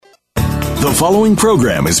The following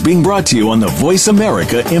program is being brought to you on the Voice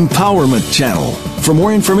America Empowerment Channel. For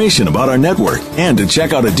more information about our network and to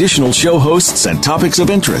check out additional show hosts and topics of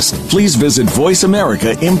interest, please visit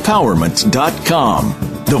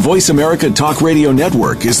voiceamericaempowerment.com. The Voice America Talk Radio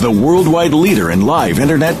Network is the worldwide leader in live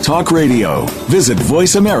Internet talk radio. Visit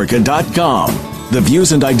voiceamerica.com. The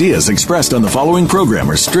views and ideas expressed on the following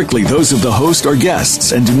program are strictly those of the host or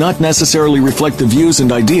guests and do not necessarily reflect the views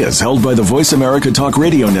and ideas held by the Voice America Talk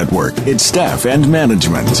Radio Network, its staff, and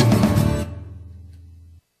management.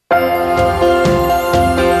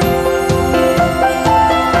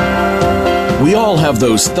 We all have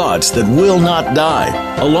those thoughts that will not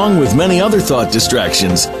die. Along with many other thought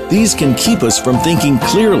distractions, these can keep us from thinking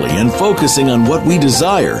clearly and focusing on what we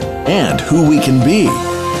desire and who we can be.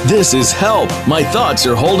 This is Help, My Thoughts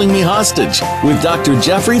Are Holding Me Hostage with Dr.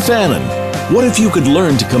 Jeffrey Fannin. What if you could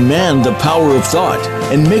learn to command the power of thought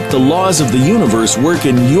and make the laws of the universe work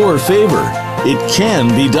in your favor? It can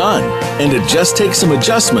be done, and it just takes some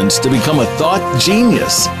adjustments to become a thought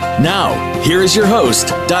genius. Now, here is your host,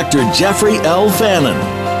 Dr. Jeffrey L. Fannin.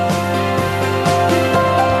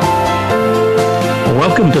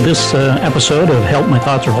 Welcome to this episode of Help, My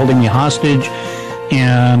Thoughts Are Holding Me Hostage.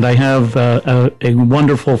 And I have a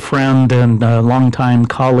wonderful friend and longtime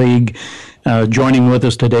colleague joining with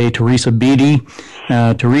us today, Theresa Buede.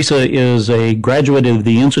 Theresa is a graduate of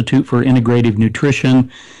the Institute for Integrative Nutrition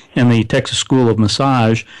and the Texas School of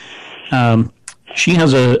Massage. She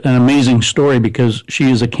has an amazing story because she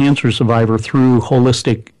is a cancer survivor through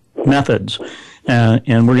holistic methods.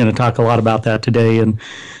 And we're going to talk a lot about that today. And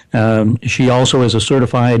she also is a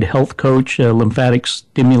certified health coach, a lymphatic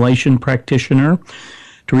stimulation practitioner.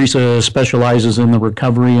 Theresa specializes in the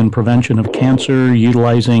recovery and prevention of cancer,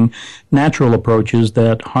 utilizing natural approaches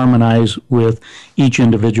that harmonize with each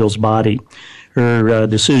individual's body. Her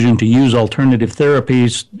decision to use alternative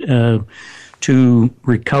therapies to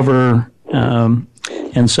recover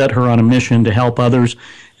and set her on a mission to help others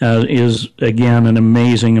is, again, an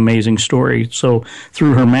amazing story. So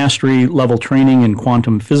through her mastery level training in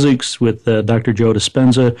quantum physics with Dr. Joe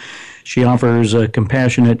Dispenza, she offers a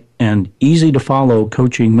compassionate and easy-to-follow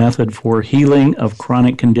coaching method for healing of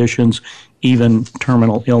chronic conditions, even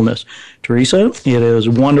terminal illness. Theresa, it is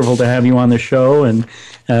wonderful to have you on the show and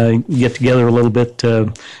get together a little bit.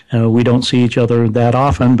 We don't see each other that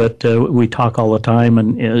often, but we talk all the time,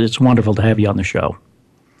 and it's wonderful to have you on the show.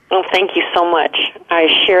 Well, thank you so much. I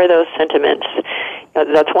share those sentiments.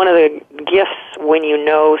 That's one of the gifts when you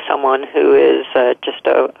know someone who is just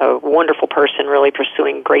a wonderful person, really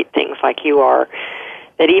pursuing great things like you are,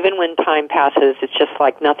 that even when time passes, it's just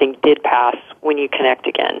like nothing did pass when you connect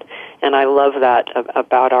again. And I love that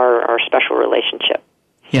about our special relationship.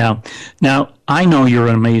 Yeah. Now, I know your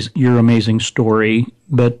amazing story,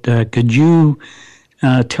 but could you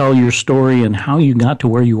tell your story and how you got to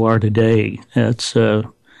where you are today? It's a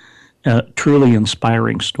truly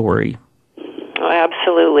inspiring story. Oh,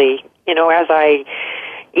 absolutely. You know, as I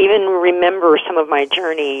even remember some of my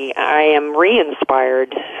journey, I am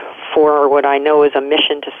re-inspired for what I know is a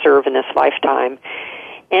mission to serve in this lifetime.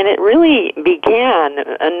 And it really began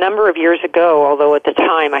a number of years ago, although at the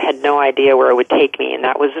time I had no idea where it would take me. And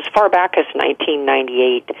that was as far back as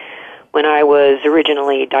 1998, when I was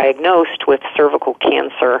originally diagnosed with cervical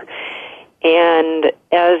cancer. And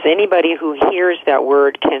as anybody who hears that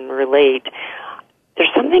word can relate, there's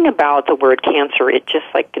something about the word cancer, it just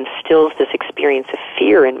like instills this experience of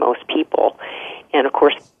fear in most people. And of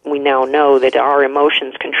course, we now know that our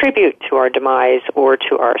emotions contribute to our demise or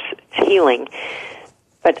to our healing.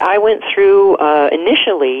 But I went through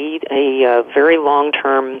initially a very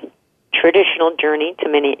long-term traditional journey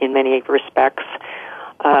in many respects,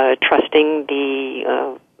 trusting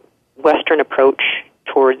the Western approach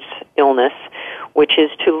towards illness, which is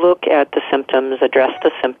to look at the symptoms, address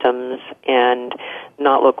the symptoms, and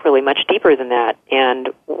not look really much deeper than that. And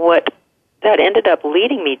what that ended up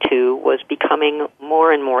leading me to was becoming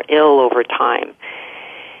more and more ill over time.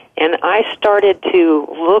 And I started to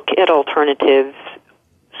look at alternatives,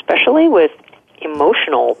 especially with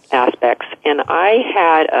emotional aspects, and I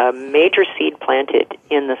had a major seed planted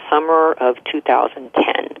in the summer of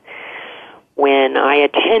 2010 when I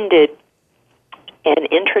attended an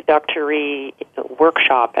introductory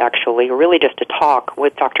workshop, actually, or really just a talk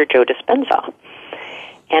with Dr. Joe Dispenza.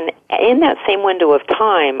 And in that same window of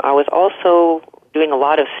time, I was also doing a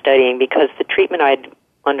lot of studying because the treatment I'd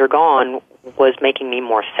undergone was making me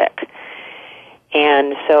more sick.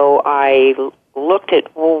 And so I looked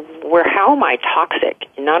at, well, how am I toxic?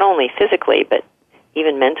 Not only physically, but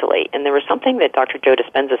even mentally. And there was something that Dr. Joe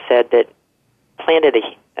Dispenza said that planted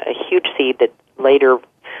a huge seed that later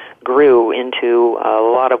grew into a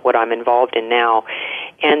lot of what I'm involved in now.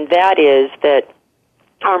 And that is that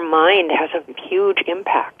our mind has a huge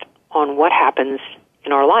impact on what happens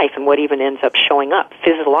in our life and what even ends up showing up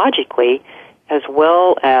physiologically as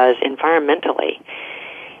well as environmentally.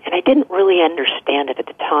 And I didn't really understand it at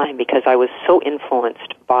the time because I was so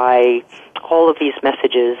influenced by all of these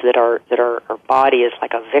messages that our body is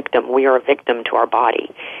like a victim. We are a victim to our body.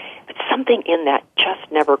 But something in that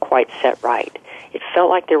just never quite set right. It felt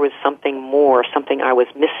like there was something more, something I was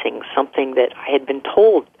missing, something that I had been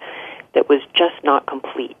told that was just not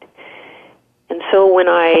complete. And so when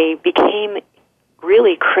I became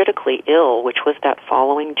really critically ill, which was that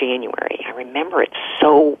following January, I remember it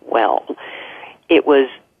so well. It was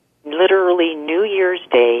literally New Year's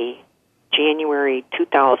Day, January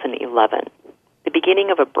 2011, the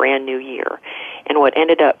beginning of a brand new year, and what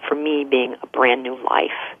ended up for me being a brand new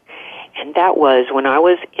life. And that was when I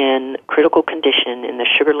was in critical condition in the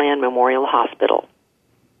Sugar Land Memorial Hospital.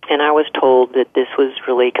 And I was told that this was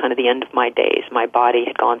really kind of the end of my days. My body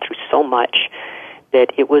had gone through so much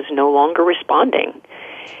that it was no longer responding.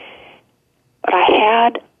 But I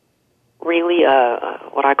had really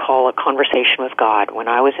what I call a conversation with God when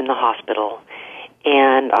I was in the hospital,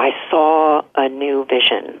 and I saw a new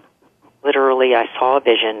vision. Literally, I saw a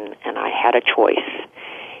vision, and I had a choice.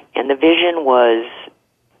 And the vision was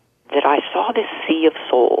that I saw this sea of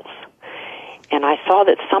souls, and I saw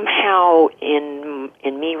that somehow in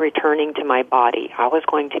me returning to my body, I was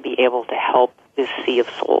going to be able to help this sea of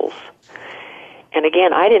souls. And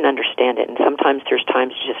again, I didn't understand it, and sometimes there's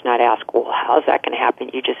times you just not ask, well, how's that going to happen?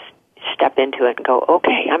 You just step into it and go,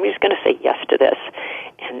 okay, I'm just going to say yes to this,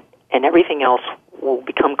 and everything else will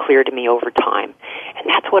become clear to me over time. And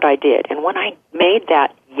that's what I did. And when I made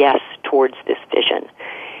that yes towards this vision,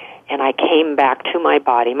 and I came back to my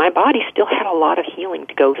body still had a lot of healing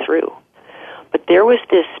to go through. But there was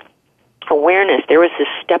this awareness, there was this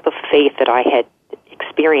step of faith that I had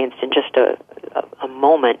experienced in just a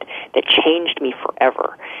moment that changed me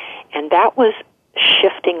forever. And that was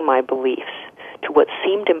shifting my beliefs to what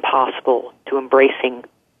seemed impossible to embracing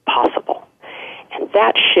possible. And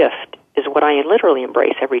that shift is what I literally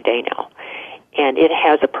embrace every day now. And it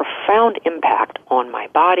has a profound impact on my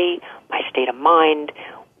body, my state of mind,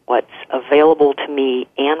 what's available to me,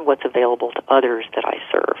 and what's available to others that I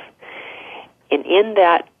serve. And in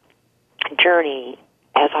that journey,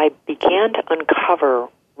 as I began to uncover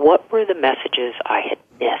what were the messages I had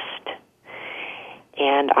missed,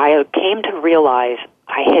 and I came to realize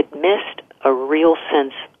I had missed a real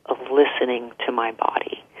sense of listening to my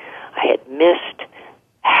body. I had missed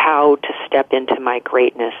how to step into my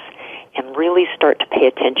greatness and really start to pay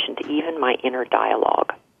attention to even my inner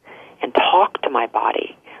dialogue and talk to my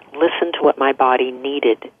body, listen to what my body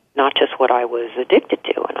needed, not just what I was addicted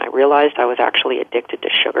to. And I realized I was actually addicted to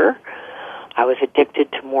sugar. I was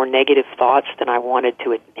addicted to more negative thoughts than I wanted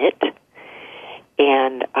to admit.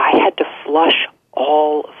 And I had to flush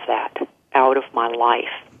all of that out of my life.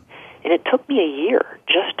 And it took me a year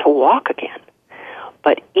just to walk again.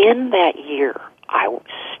 But in that year, I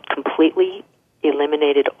completely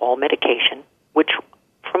eliminated all medication, which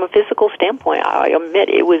from a physical standpoint, I admit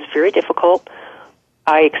it was very difficult.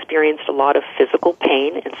 I experienced a lot of physical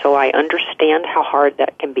pain, and so I understand how hard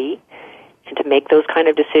that can be. And to make those kind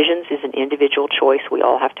of decisions is an individual choice we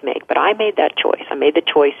all have to make. But I made that choice. I made the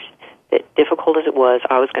choice that, difficult as it was,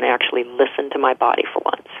 I was going to actually listen to my body for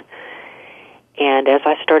once. And as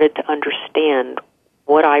I started to understand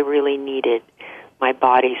what I really needed, my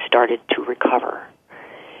body started to recover.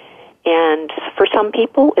 And for some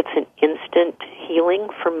people, it's an instant healing.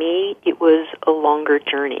 For me, it was a longer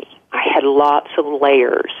journey. I had lots of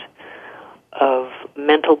layers of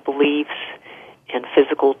mental beliefs and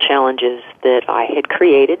physical challenges that I had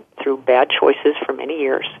created through bad choices for many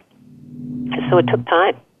years. And so it took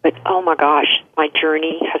time. But, oh my gosh, my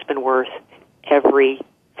journey has been worth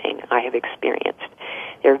everything I have experienced.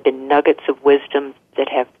 There have been nuggets of wisdom that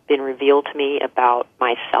have been revealed to me about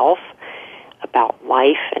myself, about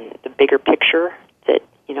life and the bigger picture, that,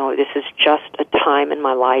 you know, this is just a time in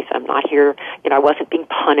my life. I'm not here, I wasn't being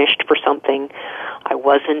punished for something. I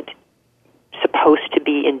wasn't supposed to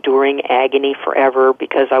be enduring agony forever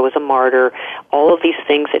because I was a martyr. All of these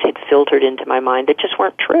things that had filtered into my mind that just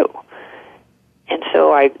weren't true. And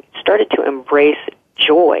so I started to embrace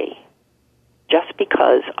joy just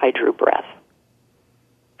because I drew breath.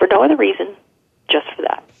 For no other reason, just for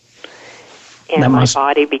that. And my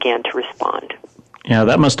body began to respond. Yeah,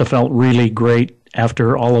 that must have felt really great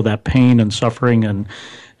after all of that pain and suffering and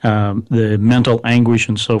the mental anguish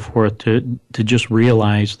and so forth to just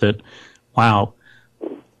realize that, wow,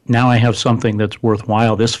 now I have something that's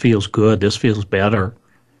worthwhile. This feels good. This feels better.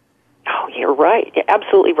 right. You're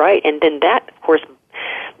absolutely right. And then that, of course,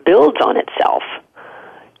 builds on itself,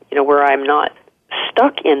 where I'm not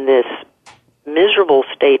stuck in this miserable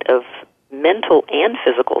state of mental and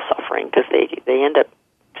physical suffering, because they end up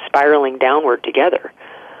spiraling downward together.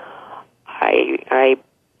 I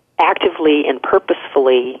actively and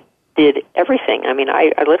purposefully did everything. I mean,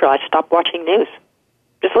 I literally stopped watching news.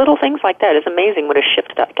 Just little things like that. It's amazing what a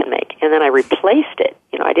shift that can make. And then I replaced it.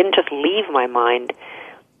 I didn't just leave my mind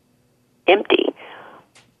empty.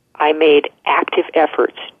 I made active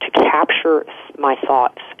efforts to capture my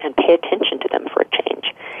thoughts and pay attention to them for a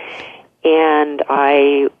change. And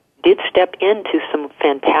I did step into some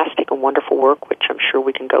fantastic and wonderful work, which I'm sure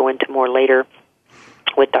we can go into more later,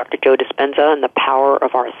 with Dr. Joe Dispenza and the power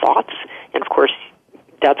of our thoughts. And, of course,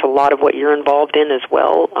 that's a lot of what you're involved in as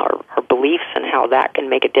well, our beliefs and how that can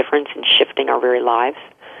make a difference in shifting our very lives.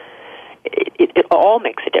 It all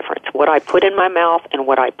makes a difference. What I put in my mouth and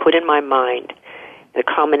what I put in my mind, the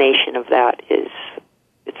combination of that it's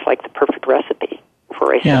like the perfect recipe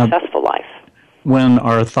for a successful life. When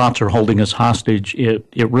our thoughts are holding us hostage, it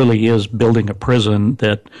really is building a prison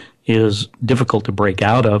that is difficult to break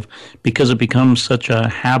out of, because it becomes such a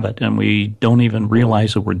habit and we don't even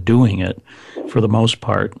realize that we're doing it for the most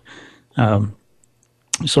part.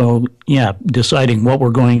 Deciding how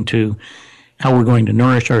we're going to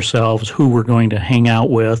nourish ourselves, who we're going to hang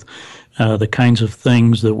out with, the kinds of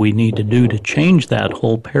things that we need to do to change that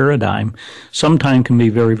whole paradigm, sometimes can be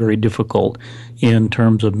very, very difficult in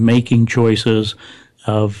terms of making choices,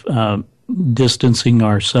 of distancing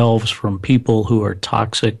ourselves from people who are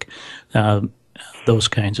toxic, those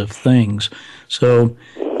kinds of things. So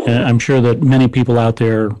I'm sure that many people out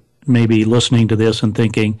there may be listening to this and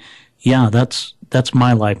thinking, yeah, that's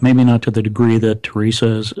my life. Maybe not to the degree that Theresa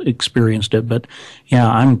has experienced it, but yeah,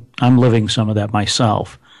 I'm living some of that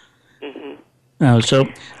myself. So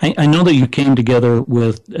I know that you came together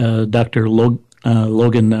with Dr. Logan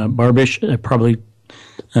Barbiche. Probably,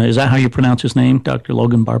 is that how you pronounce his name, Dr.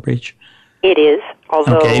 Logan Barbiche? It is,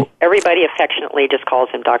 although everybody affectionately just calls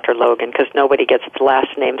him Dr. Logan because nobody gets the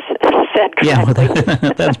last name said correctly.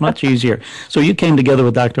 Yeah, that's much easier. So you came together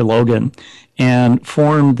with Dr. Logan and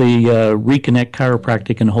formed the ReConnect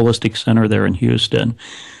Chiropractic and Holistic Center there in Houston.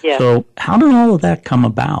 Yes. So how did all of that come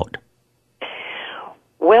about?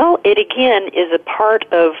 Well, it again is a part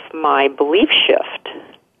of my belief shift,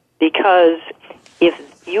 because if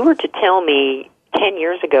you were to tell me 10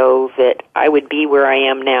 years ago that I would be where I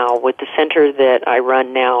am now with the center that I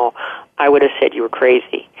run now, I would have said you were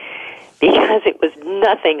crazy, because it was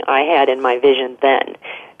nothing I had in my vision then.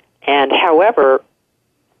 And however,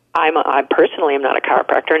 I personally am not a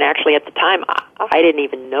chiropractor, and actually at the time I didn't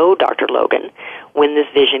even know Dr. Logan when this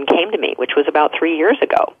vision came to me, which was about 3 years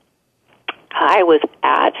ago. I was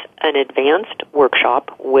at an advanced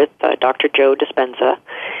workshop with Dr. Joe Dispenza,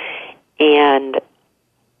 and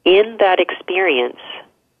in that experience,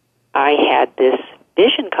 I had this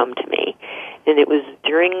vision come to me, and it was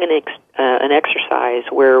during an exercise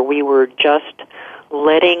where we were just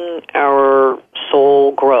letting our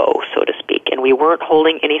soul grow, so to speak, and we weren't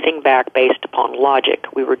holding anything back based upon logic.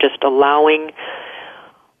 We were just allowing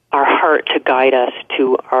our heart to guide us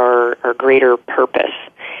to our greater purpose.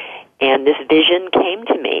 And this vision came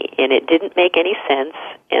to me, and it didn't make any sense,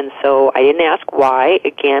 and so I didn't ask why.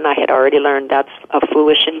 Again, I had already learned that's a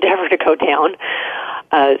foolish endeavor to go down.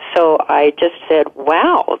 So I just said,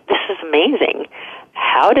 wow, this is amazing.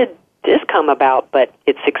 How did this come about? But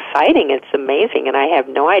it's exciting, it's amazing, and I have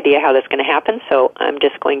no idea how that's going to happen, so I'm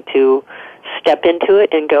just going to step into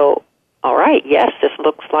it and go, all right, yes, this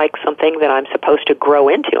looks like something that I'm supposed to grow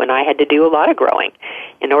into, and I had to do a lot of growing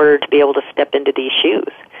in order to be able to step into these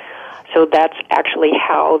shoes. So that's actually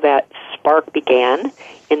how that spark began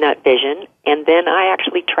in that vision. And then I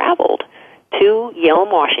actually traveled to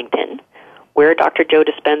Yelm, Washington, where Dr. Joe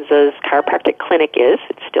Dispenza's chiropractic clinic is.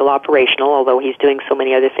 It's still operational, although he's doing so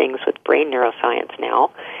many other things with brain neuroscience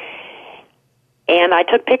now. And I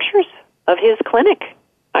took pictures of his clinic.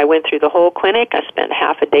 I went through the whole clinic. I spent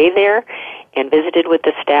half a day there and visited with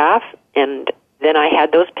the staff, and then I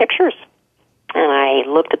had those pictures. And I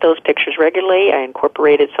looked at those pictures regularly. I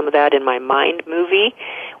incorporated some of that in my mind movie,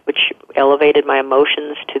 which elevated my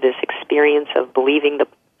emotions to this experience of believing the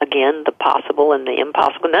possible and the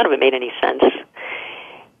impossible. None of it made any sense.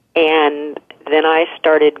 And then I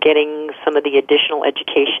started getting some of the additional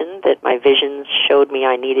education that my visions showed me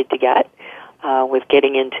I needed to get, with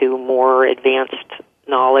getting into more advanced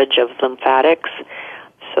knowledge of lymphatics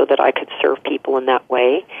so that I could serve people in that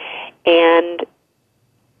way. And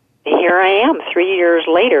here I am, 3 years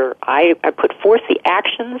later. I put forth the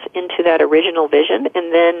actions into that original vision,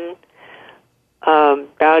 and then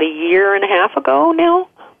about a year and a half ago now,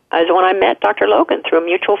 is when I met Dr. Logan through a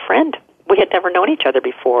mutual friend. We had never known each other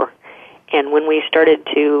before. And when we started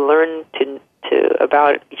to learn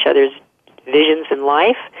about each other's visions in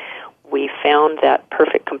life, we found that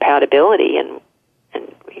perfect compatibility, and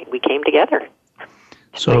we came together.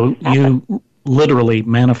 So you literally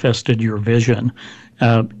manifested your vision.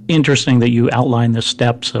 Interesting that you outlined the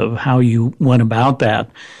steps of how you went about that.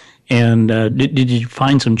 And did you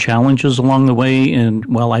find some challenges along the way? And,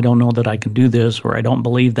 well, I don't know that I can do this, or I don't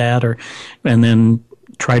believe that, and then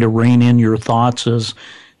try to rein in your thoughts as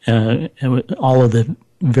all of the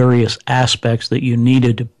various aspects that you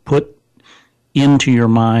needed to put into your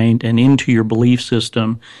mind and into your belief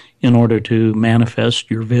system in order to manifest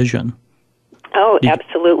your vision. Oh,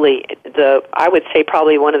 absolutely. I would say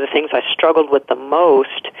probably one of the things I struggled with the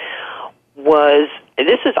most was,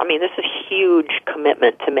 this is a huge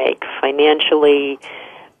commitment to make financially,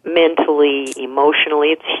 mentally, emotionally.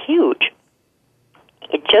 It's huge.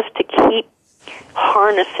 Just to keep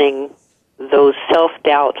harnessing those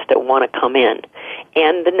self-doubts that want to come in,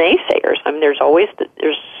 and the naysayers. I mean, there's always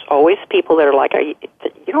people that are like,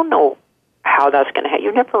 you don't know how that's going to happen.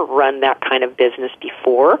 You've never run that kind of business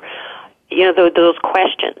before. You know, those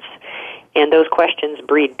questions, and those questions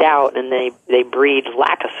breed doubt, and they breed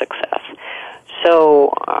lack of success.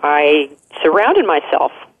 So I surrounded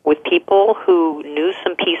myself with people who knew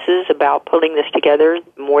some pieces about putting this together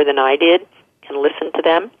more than I did, and listened to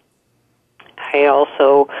them. I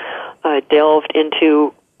also delved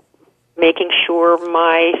into making sure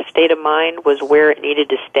my state of mind was where it needed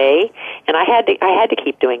to stay, and I had to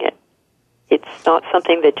keep doing it. It's not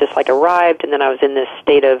something that just like arrived and then I was in this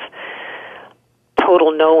state of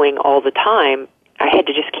total knowing all the time. I had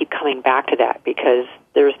to just keep coming back to that, because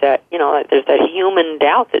there's that human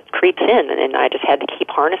doubt that creeps in, and I just had to keep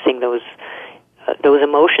harnessing those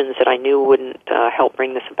emotions that I knew wouldn't help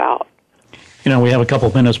bring this about. You know, we have a couple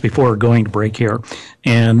of minutes before going to break here,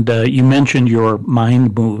 and you mentioned your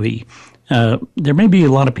Mind movie. There may be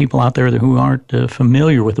a lot of people out there who aren't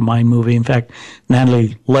familiar with the Mind movie. In fact,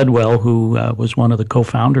 Natalie Ledwell, who was one of the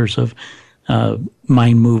co-founders of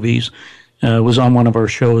Mind movies, was on one of our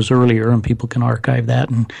shows earlier, and people can archive that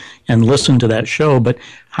and listen to that show. But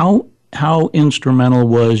how instrumental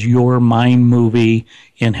was your Mind movie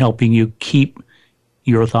in helping you keep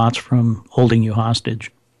your thoughts from holding you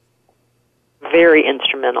hostage? Very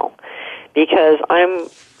instrumental, because I'm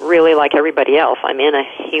really like everybody else. I'm in a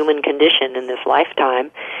human condition in this lifetime,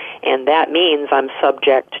 and that means I'm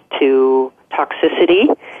subject to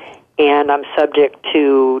toxicity, and I'm subject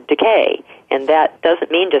to decay. And that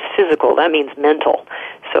doesn't mean just physical, that means mental.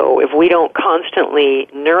 So if we don't constantly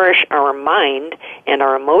nourish our mind and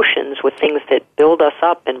our emotions with things that build us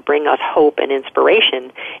up and bring us hope and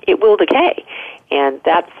inspiration, it will decay. And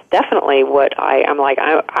that's definitely what I'm like.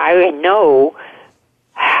 I know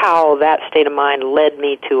how that state of mind led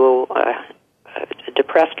me to a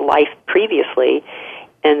depressed life previously.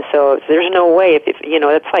 And so there's no way, if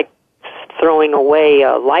it's like throwing away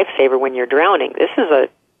a lifesaver when you're drowning. This is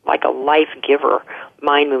like a life giver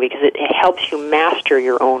Mind movie, because it helps you master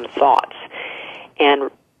your own thoughts. And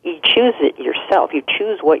you choose it yourself. You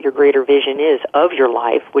choose what your greater vision is of your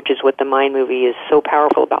life, which is what the Mind movie is so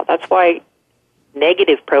powerful about. That's why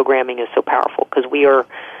negative programming is so powerful, because we are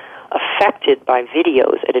affected by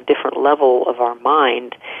videos at a different level of our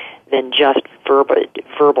mind than just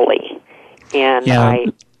verbally. And yeah,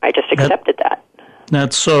 I just accepted that.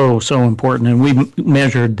 That's so important, and we've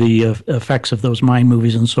measured the effects of those Mind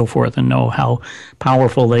movies and so forth and know how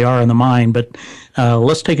powerful they are in the mind. But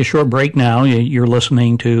let's take a short break now. You're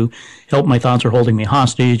listening to Help My Thoughts Are Holding Me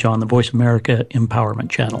Hostage on the Voice America Empowerment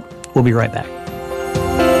Channel. We'll be right back.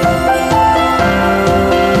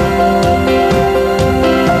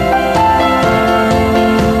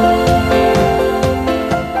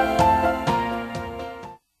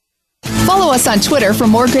 Follow us on Twitter for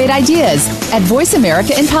more great ideas at Voice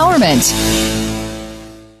America Empowerment.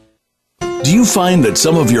 Do you find that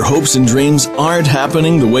some of your hopes and dreams aren't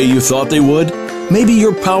happening the way you thought they would? Maybe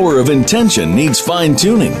your power of intention needs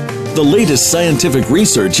fine-tuning. The latest scientific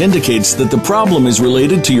research indicates that the problem is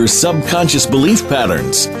related to your subconscious belief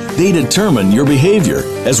patterns. They determine your behavior,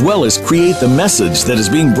 as well as create the message that is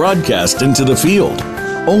being broadcast into the field.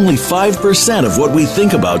 Only 5% of what we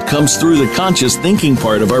think about comes through the conscious thinking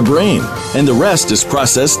part of our brain, and the rest is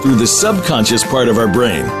processed through the subconscious part of our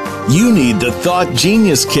brain. You need the Thought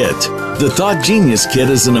Genius Kit. The Thought Genius Kit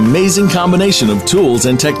is an amazing combination of tools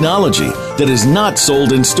and technology that is not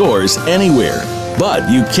sold in stores anywhere, but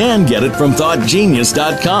you can get it from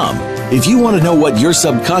ThoughtGenius.com. If you want to know what your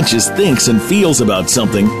subconscious thinks and feels about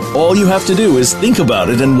something, all you have to do is think about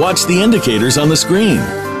it and watch the indicators on the screen.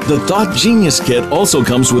 The Thought Genius Kit also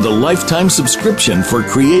comes with a lifetime subscription for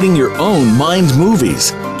creating your own mind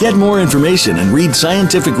movies. Get more information and read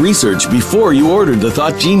scientific research before you order the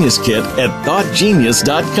Thought Genius Kit at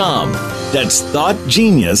thoughtgenius.com. That's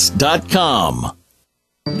thoughtgenius.com.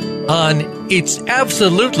 On It's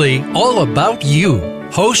Absolutely All About You,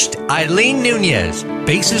 host Eileen Nunez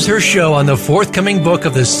bases her show on the forthcoming book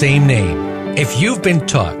of the same name. If you've been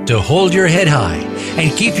taught to hold your head high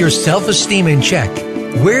and keep your self-esteem in check,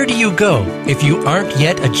 where do you go if you aren't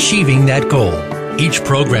yet achieving that goal? Each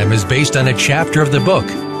program is based on a chapter of the book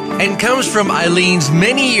and comes from Eileen's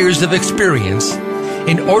many years of experience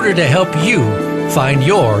in order to help you find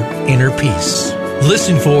your inner peace.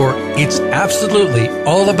 Listen for It's Absolutely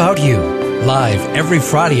All About You, live every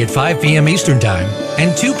Friday at 5 p.m. Eastern Time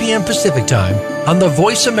and 2 p.m. Pacific Time on the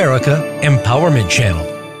Voice America Empowerment Channel.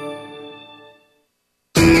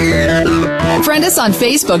 Friend us on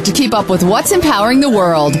Facebook to keep up with what's empowering the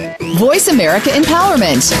world. Voice America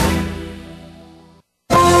Empowerment.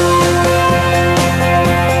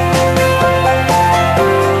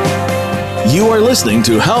 You are listening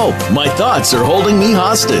to Help, My Thoughts Are Holding Me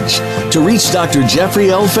Hostage. To reach Dr. Jeffrey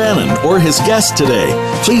L. Fannin or his guest today,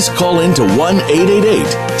 please call in to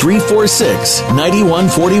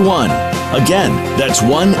 1-888-346-9141. Again, that's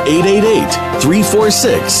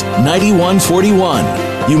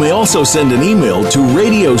 1-888-346-9141. You may also send an email to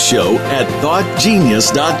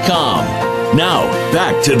radioshow@thoughtgenius.com. Now,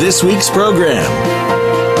 back to this week's program.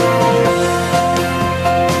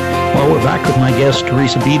 Well, we're back with my guest,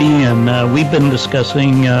 Theresa Buede, and we've been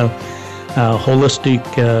discussing holistic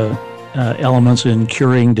elements in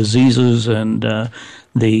curing diseases and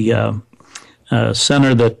the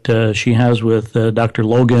center that she has with Dr.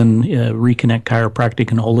 Logan, ReConnect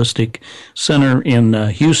Chiropractic and Holistic Center in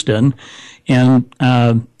Houston. And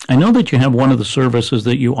I know that you have one of the services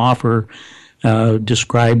that you offer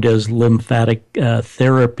described as lymphatic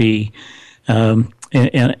therapy. And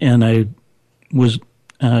I was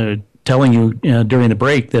telling you during the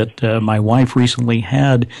break that my wife recently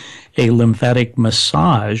had a lymphatic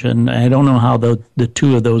massage, and I don't know how the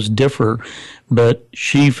two of those differ, but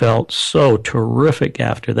she felt so terrific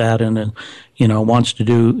after that, and wants to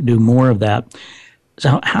do more of that.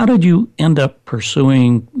 So how did you end up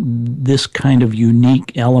pursuing this kind of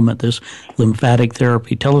unique element, this lymphatic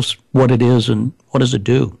therapy? Tell us what it is and what does it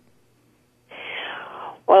do?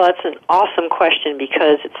 Well, that's an awesome question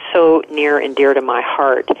because it's so near and dear to my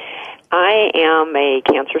heart. I am a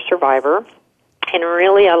cancer survivor, and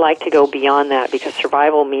really I like to go beyond that because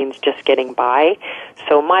survival means just getting by.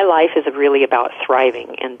 So my life is really about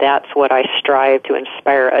thriving, and that's what I strive to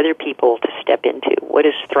inspire other people to step into. What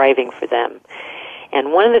is thriving for them?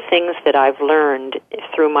 And one of the things that I've learned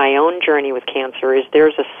through my own journey with cancer is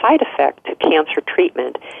there's a side effect to cancer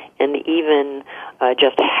treatment and even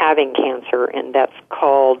just having cancer, and that's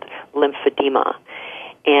called lymphedema.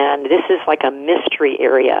 And this is like a mystery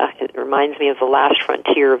area. It reminds me of the last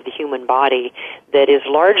frontier of the human body that is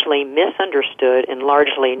largely misunderstood and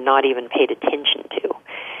largely not even paid attention to.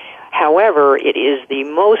 However, it is the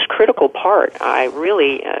most critical part. I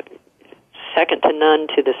really second to none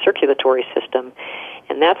to the circulatory system,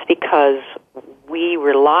 and that's because we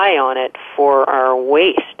rely on it for our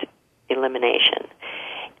waste elimination.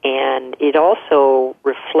 And it also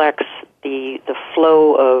reflects the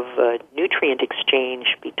flow of nutrient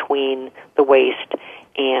exchange between the waste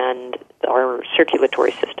and our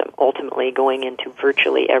circulatory system, ultimately going into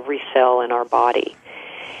virtually every cell in our body.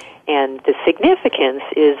 And the significance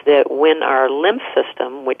is that when our lymph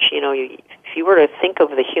system, which, if you were to think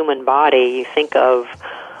of the human body, you think of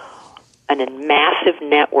a massive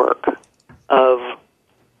network of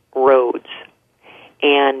roads.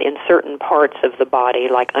 And in certain parts of the body,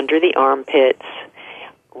 like under the armpits,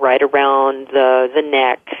 right around the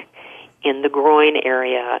neck, in the groin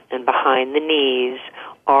area, and behind the knees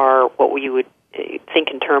are what we would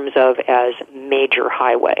think in terms of as major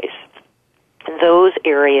highways. Those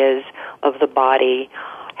areas of the body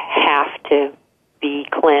have to be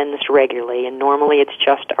cleansed regularly, and normally it's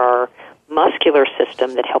just our muscular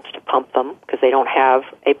system that helps to pump them because they don't have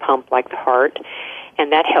a pump like the heart,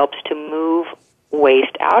 and that helps to move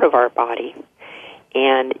waste out of our body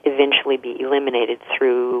and eventually be eliminated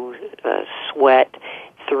through sweat,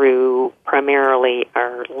 through primarily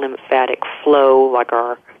our lymphatic flow, like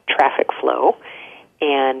our traffic flow,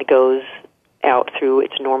 and goes out through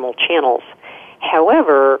its normal channels.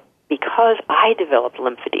 However, because I developed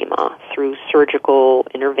lymphedema through surgical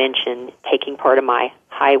intervention, taking part of my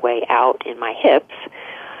highway out in my hips,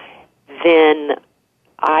 then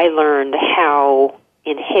I learned how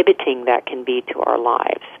inhibiting that can be to our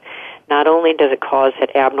lives. Not only does it cause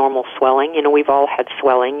that abnormal swelling, we've all had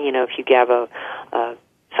swelling, if you have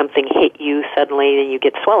something hit you suddenly, then you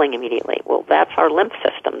get swelling immediately. Well, that's our lymph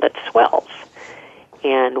system that swells.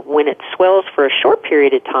 And when it swells for a short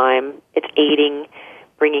period of time, it's aiding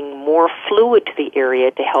bringing more fluid to the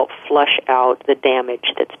area to help flush out the damage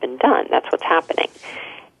that's been done. That's what's happening.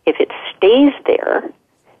 If it stays there,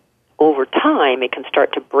 over time, it can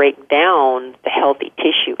start to break down the healthy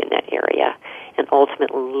tissue in that area and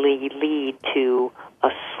ultimately lead to a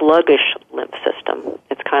sluggish lymph system.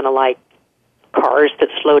 It's kind of like cars that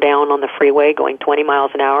slow down on the freeway going 20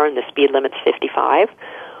 miles an hour and the speed limit's 55.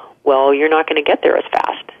 Well, you're not going to get there as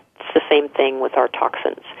fast. It's the same thing with our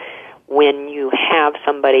toxins. When you have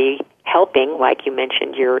somebody helping, like you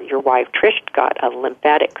mentioned, your wife Trish got a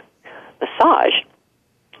lymphatic massage,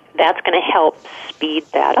 that's going to help speed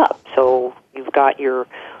that up. So you've got your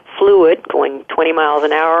fluid going 20 miles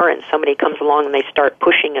an hour and somebody comes along and they start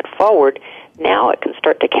pushing it forward. Now it can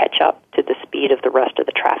start to catch up to the speed of the rest of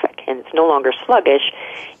the traffic. And it's no longer sluggish.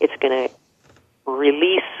 It's going to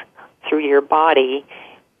release through your body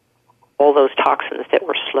all those toxins that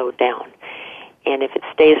were slowed down. And if it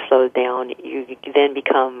stays slowed down, you then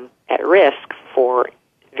become at risk for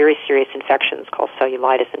very serious infections called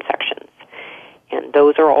cellulitis infections. And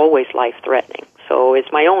those are always life-threatening. So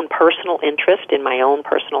it's my own personal interest in my own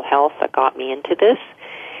personal health that got me into this.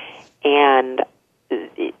 And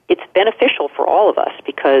it's beneficial for all of us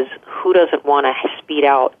because who doesn't want to speed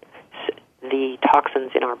out the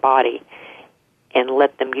toxins in our body and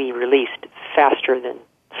let them be released faster than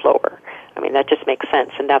slower? I mean, that just makes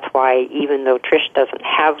sense. And that's why even though Trish doesn't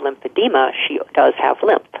have lymphedema, she does have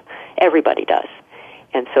lymph. Everybody does.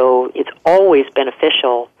 And so it's always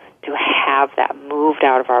beneficial to have that moved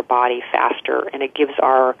out of our body faster, and it gives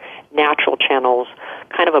our natural channels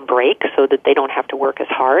kind of a break so that they don't have to work as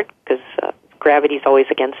hard because gravity's always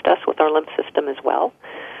against us with our lymph system as well.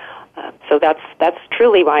 So that's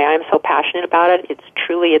truly why I'm so passionate about it. It's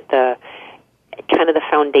truly at the kind of the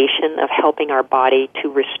foundation of helping our body to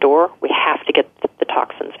restore. We have to get the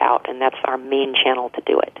toxins out, and that's our main channel to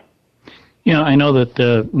do it. Yeah, I know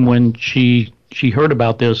that when she heard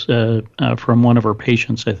about this from one of her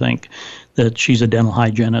patients, I think, that she's a dental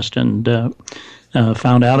hygienist, and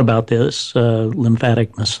found out about this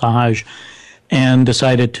lymphatic massage and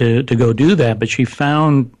decided to go do that. But she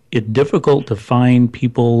found it difficult to find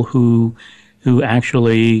people who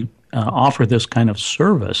actually offer this kind of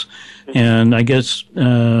service. And I guess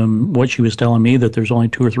what she was telling me, that there's only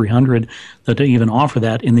 200 or 300 that even offer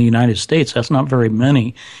that in the United States. That's not very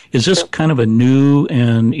many. Is this kind of a new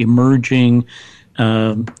and emerging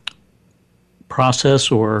process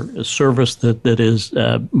or a service that is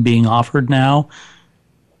being offered now?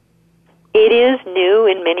 It is new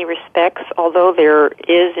in many respects, although there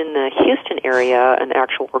is in the Houston area an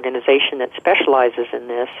actual organization that specializes in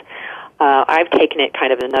this. I've taken it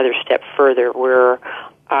kind of another step further, where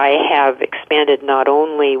I have expanded not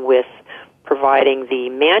only with providing the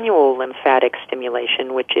manual lymphatic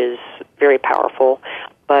stimulation, which is very powerful,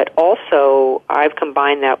 but also I've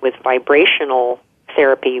combined that with vibrational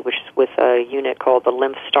therapy, which is with a unit called the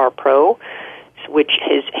LymphStar Pro, which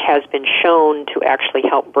has been shown to actually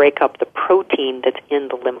help break up the protein that's in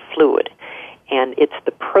the lymph fluid. And it's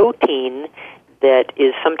the protein that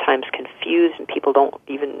is sometimes confused, and people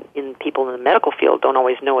in the medical field don't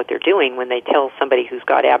always know what they're doing when they tell somebody who's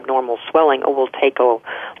got abnormal swelling, we'll take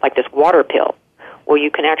like this water pill. Well, you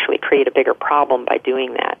can actually create a bigger problem by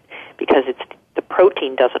doing that because the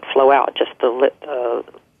protein doesn't flow out, just the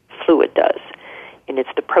fluid does. And it's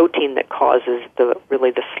the protein that causes the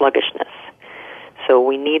sluggishness. So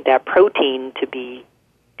we need that protein to be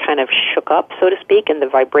kind of shook up, so to speak, and the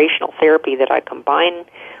vibrational therapy that I combine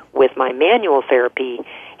with my manual therapy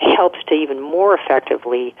helps to even more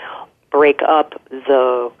effectively break up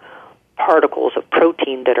the particles of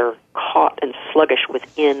protein that are caught and sluggish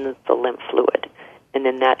within the lymph fluid. And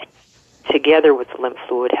then that, together with the lymph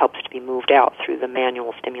fluid, helps to be moved out through the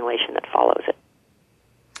manual stimulation that follows it.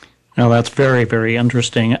 Well, that's very, very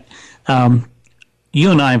interesting. You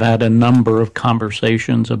and I have had a number of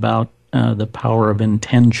conversations about the power of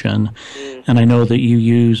intention, and I know that you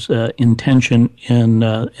use intention in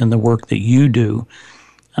the work that you do.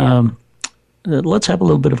 Let's have a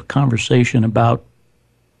little bit of a conversation about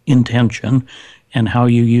intention and how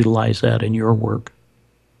you utilize that in your work.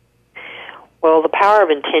 Well, the power of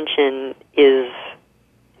intention is,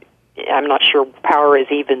 I'm not sure power is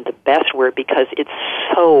even the best word because it's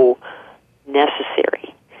so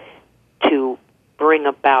necessary to bring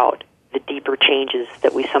about the deeper changes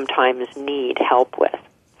that we sometimes need help with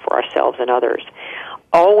for ourselves and others.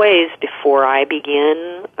 always, before I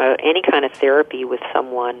begin any kind of therapy with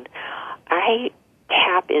someone, I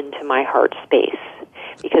tap into my heart space,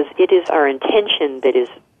 because it is our intention that is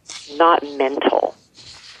not mental.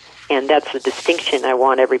 And that's the distinction I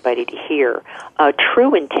want everybody to hear. A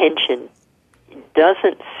true intention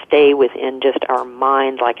doesn't stay within just our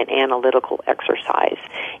mind like an analytical exercise.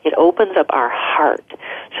 It opens up our heart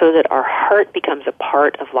so that our heart becomes a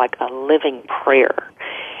part of like a living prayer.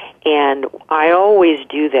 And I always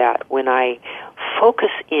do that when I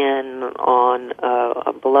focus in on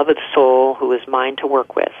a beloved soul who is mine to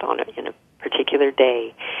work with in a particular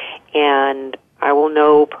day. And I will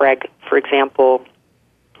know, for example,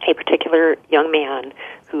 a particular young man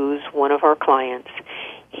who's one of our clients.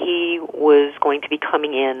 He was going to be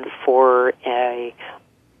coming in for a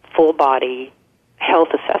full-body health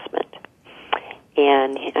assessment.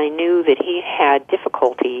 And I knew that he had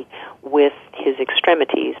difficulty with his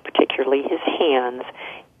extremities, particularly his hands,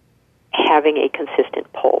 having a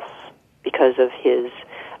consistent pulse because of his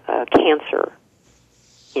cancer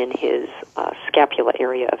in his scapula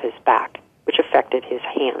area of his back, which affected his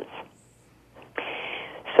hands.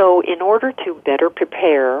 So in order to better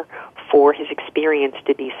prepare for his experience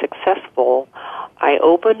to be successful, I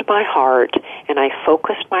opened my heart and I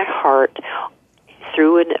focused my heart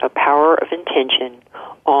through a power of intention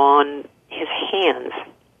on his hands,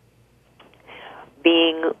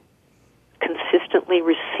 being consistently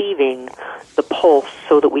receiving the pulse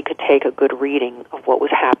so that we could take a good reading of what was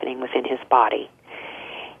happening within his body.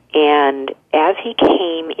 And as he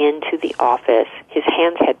came into the office, his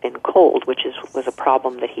hands had been cold, which was a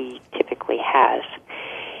problem that he typically has.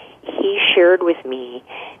 He shared with me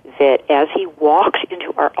that as he walked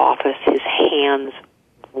into our office, his hands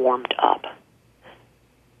warmed up.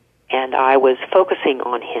 And I was focusing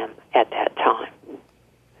on him at that time.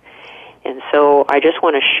 And so I just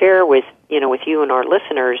want to share with you and our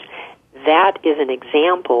listeners, that is an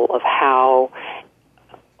example of how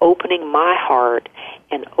opening my heart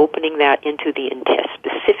and opening that into the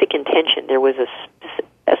specific intention. There was a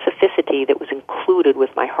specificity that was included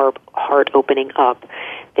with my heart opening up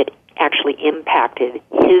that actually impacted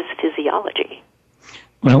his physiology.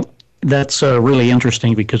 Well, that's really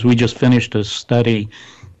interesting, because we just finished a study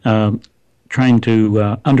trying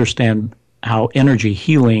to understand how energy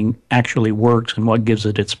healing actually works and what gives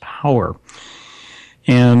it its power.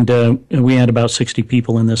 And we had about 60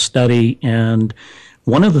 people in this study, and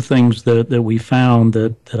one of the things that we found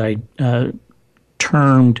that I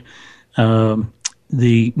termed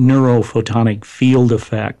the neurophotonic field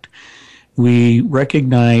effect, we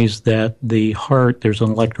recognize that the heart, there's an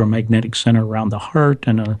electromagnetic center around the heart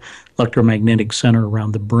and an electromagnetic center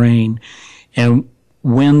around the brain. And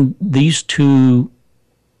when these two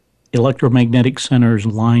electromagnetic centers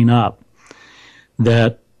line up,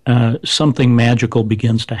 that something magical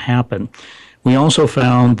begins to happen. We also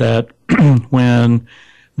found that when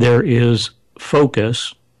there is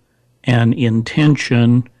focus and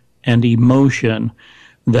intention and emotion,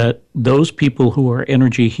 that those people who are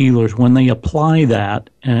energy healers, when they apply that,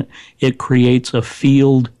 it creates a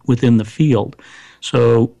field within the field.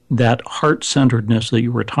 So that heart-centeredness that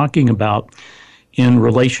you were talking about in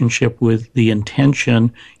relationship with the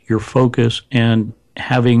intention, your focus, and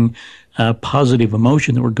having positive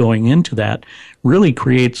emotion that we're going into that really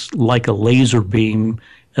creates like a laser beam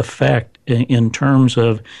effect in terms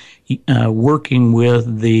of working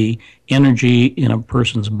with the energy in a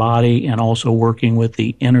person's body and also working with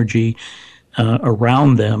the energy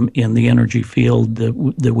around them in the energy field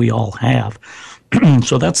that we all have.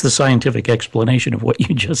 So that's the scientific explanation of what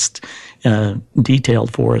you just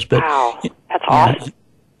detailed for us. But wow, that's awesome.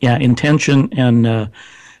 Yeah, intention and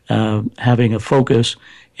having a focus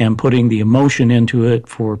and putting the emotion into it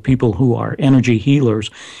for people who are energy healers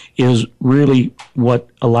is really what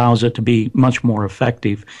allows it to be much more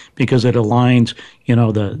effective, because it aligns,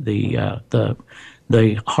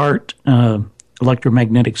 the heart,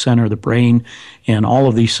 electromagnetic center, the brain, and all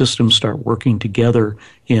of these systems start working together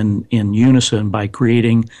in unison by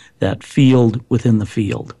creating that field within the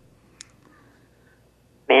field.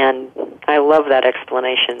 Man, I love that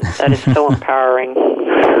explanation. That is so empowering.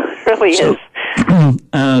 It really is.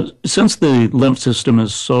 Since the lymph system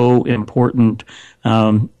is so important,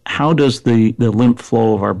 how does the lymph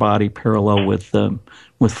flow of our body parallel with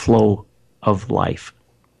flow of life?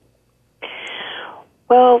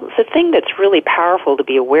 Well, the thing that's really powerful to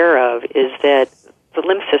be aware of is that the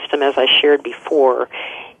lymph system, as I shared before,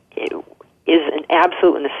 is an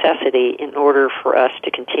absolute necessity in order for us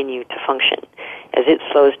to continue to function. As it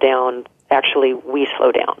slows down, actually we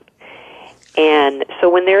slow down. And so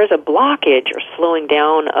when there is a blockage or slowing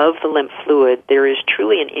down of the lymph fluid, there is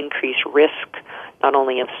truly an increased risk not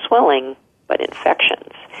only of swelling, but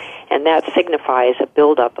infections. And that signifies a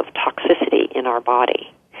buildup of toxicity in our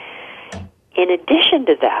body. In addition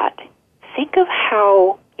to that, think of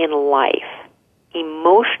how in life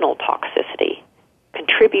emotional toxicity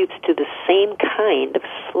contributes to the same kind of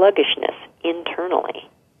sluggishness internally.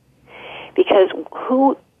 Because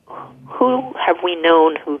who have we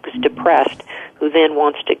known who's depressed who then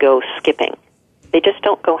wants to go skipping? They just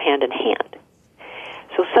don't go hand in hand.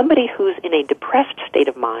 So somebody who's in a depressed state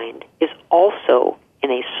of mind is also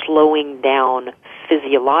in a slowing down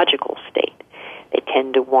physiological state. They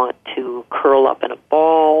tend to want to curl up in a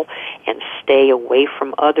ball and stay away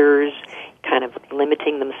from others, kind of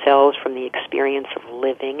limiting themselves from the experience of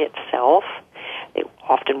living itself. They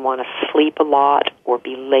often want to sleep a lot or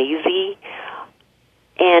be lazy.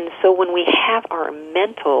 And so when we have our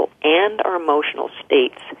mental and our emotional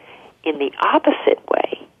states in the opposite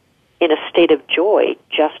way, in a state of joy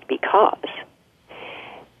just because,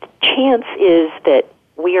 the chance is that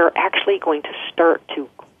we are actually going to start to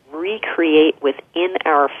recreate within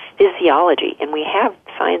our physiology, and we have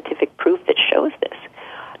scientific proof that shows this,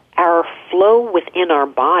 our flow within our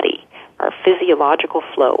body, our physiological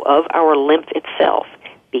flow of our lymph itself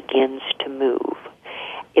begins to move.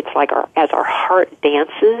 It's like as our heart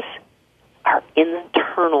dances, our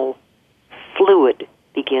internal fluid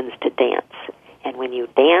begins to dance. And when you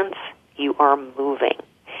dance, you are moving.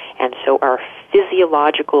 And so our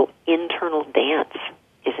physiological internal dance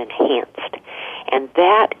is enhanced. And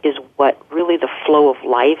that is what really the flow of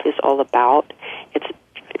life is all about. It's,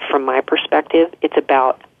 from my perspective, it's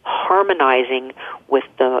about harmonizing with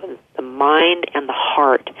the mind and the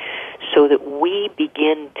heart so that we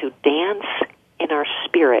begin to dance in our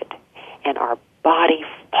spirit and our body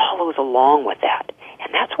follows along with that.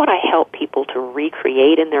 And that's what I help people to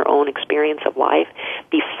recreate in their own experience of life.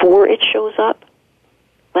 Before it shows up,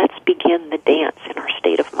 let's begin the dance in our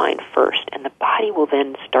state of mind first, and the body will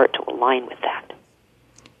then start to align with that.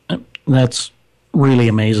 That's really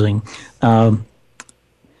amazing.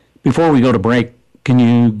 Before we go to break, can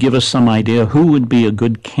you give us some idea who would be a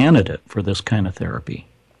good candidate for this kind of therapy?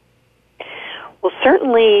 Well,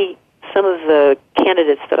 certainly some of the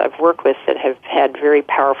candidates that I've worked with that have had very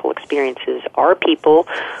powerful experiences are people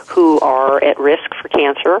who are at risk for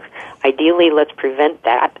cancer. Ideally, let's prevent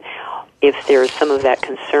that if there's some of that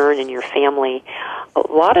concern in your family. A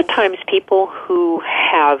lot of times people who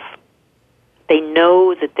they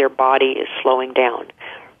know that their body is slowing down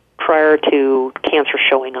prior to cancer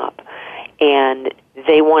showing up, and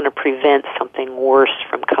they want to prevent something worse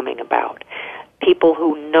from coming about. People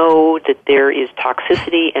who know that there is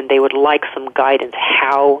toxicity and they would like some guidance.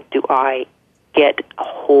 How do I get a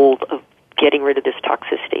hold of getting rid of this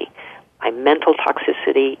toxicity? My mental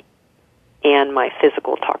toxicity and my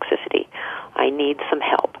physical toxicity. I need some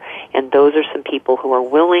help. And those are some people who are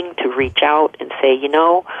willing to reach out and say,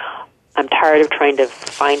 I'm tired of trying to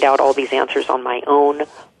find out all these answers on my own.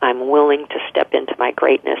 I'm willing to step into my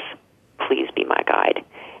greatness. Please be my guide.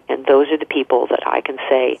 And those are the people that I can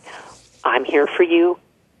say, I'm here for you,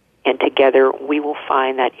 and together we will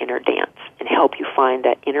find that inner dance and help you find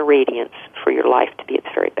that inner radiance for your life to be its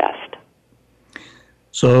very best.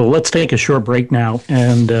 So let's take a short break now,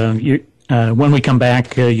 and when we come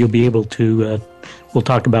back, you'll be able to, we'll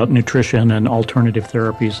talk about nutrition and alternative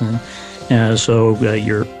therapies. And so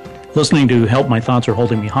you're listening to Help My Thoughts Are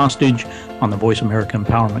Holding Me Hostage on the Voice America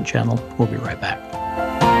Empowerment Channel. We'll be right back.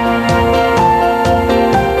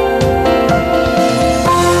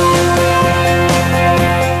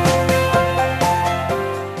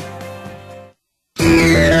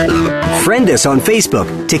 Friend us on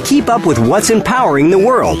Facebook to keep up with what's empowering the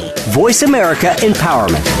world. Voice America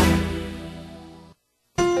Empowerment.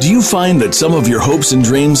 Do you find that some of your hopes and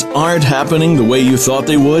dreams aren't happening the way you thought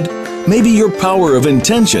they would? Maybe your power of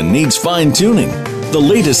intention needs fine-tuning. The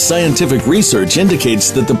latest scientific research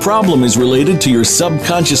indicates that the problem is related to your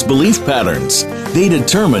subconscious belief patterns. They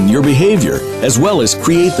determine your behavior, as well as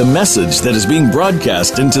create the message that is being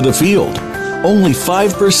broadcast into the field. Only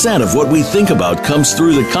 5% of what we think about comes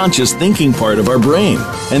through the conscious thinking part of our brain,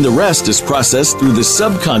 and the rest is processed through the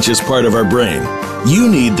subconscious part of our brain. You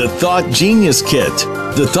need the Thought Genius Kit.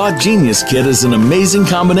 The Thought Genius Kit is an amazing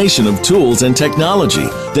combination of tools and technology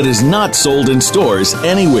that is not sold in stores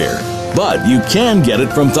anywhere, but you can get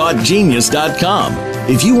it from ThoughtGenius.com.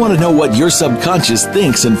 If you want to know what your subconscious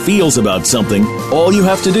thinks and feels about something, all you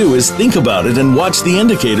have to do is think about it and watch the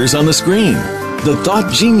indicators on the screen. The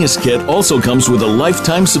Thought Genius Kit also comes with a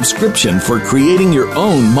lifetime subscription for creating your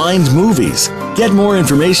own mind movies. Get more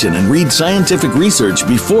information and read scientific research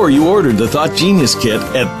before you order the Thought Genius Kit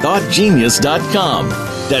at ThoughtGenius.com.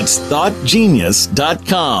 That's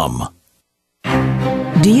ThoughtGenius.com.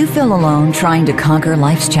 Do you feel alone trying to conquer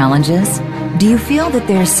life's challenges? Do you feel that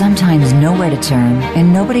there's sometimes nowhere to turn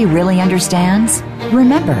and nobody really understands?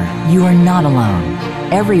 Remember, you are not alone.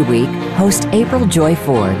 Every week, host April Joy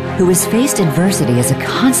Ford, who has faced adversity as a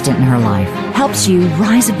constant in her life, helps you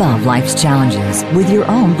rise above life's challenges with your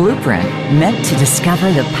own blueprint, meant to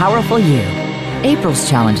discover the powerful you. April's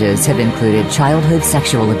challenges have included childhood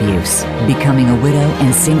sexual abuse, becoming a widow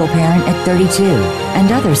and single parent at 32,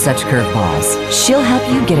 and other such curveballs. She'll help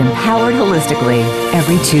you get empowered holistically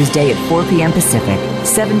every Tuesday at 4 p.m. Pacific,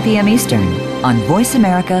 7 p.m. Eastern on Voice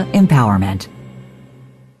America Empowerment.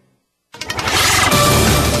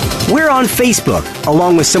 We're on Facebook,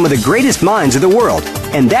 along with some of the greatest minds of the world,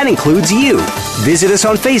 and that includes you. Visit us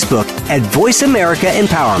on Facebook at Voice America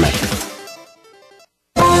Empowerment.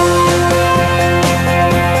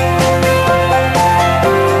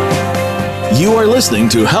 You are listening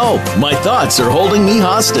to Help, My Thoughts Are Holding Me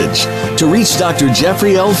Hostage. To reach Dr.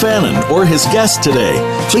 Jeffrey L. Fannin or his guest today,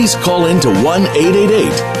 please call in to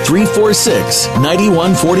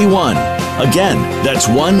 1-888-346-9141. Again, that's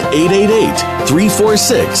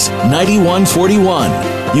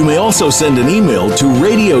 1-888-346-9141. You may also send an email to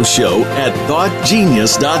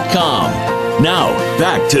radioshow@thoughtgenius.com. Now,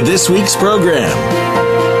 back to this week's program.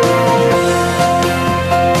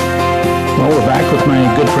 Well, we're back with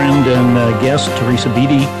my good friend and guest, Theresa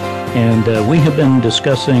Buede, and we have been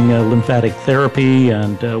discussing lymphatic therapy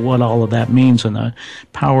and what all of that means and the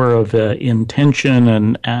power of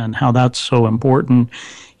intention and how that's so important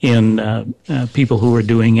in people who are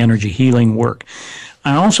doing energy healing work.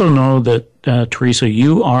 I also know that, Theresa,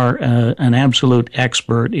 you are an absolute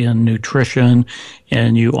expert in nutrition,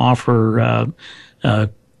 and you offer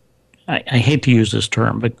I hate to use this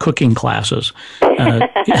term, but cooking classes,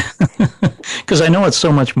 because I know it's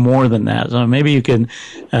so much more than that. So maybe you can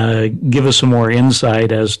give us some more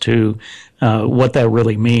insight as to what that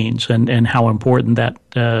really means and how important that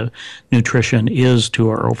nutrition is to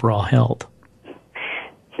our overall health.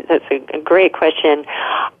 That's a great question.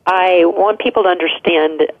 I want people to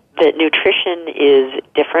understand that nutrition is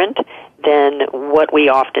different than what we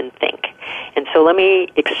often think. And so let me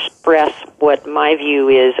express what my view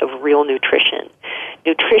is of real nutrition.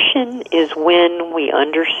 Nutrition is when we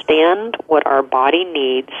understand what our body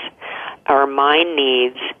needs, our mind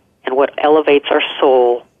needs, and what elevates our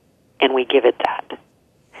soul, and we give it that.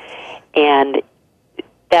 And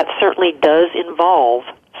that certainly does involve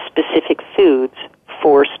specific foods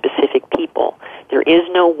for specific people. There is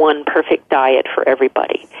no one perfect diet for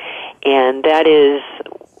everybody. And that is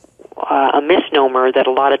a misnomer that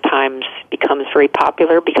a lot of times becomes very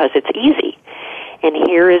popular because it's easy. And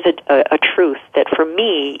here is a truth that for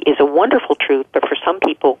me is a wonderful truth, but for some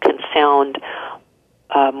people can sound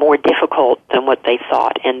more difficult than what they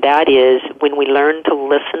thought. And that is when we learn to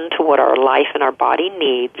listen to what our life and our body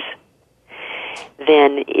needs,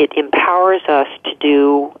 then it empowers us to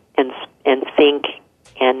do and think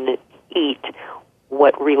and eat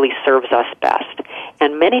what really serves us best.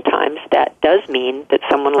 And many times that does mean that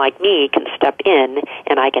someone like me can step in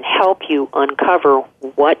and I can help you uncover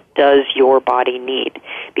what does your body need,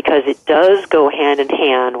 because it does go hand in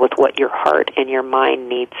hand with what your heart and your mind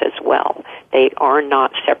needs as well. They are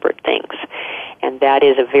not separate things. And that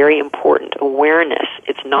is a very important awareness.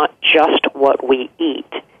 It's not just what we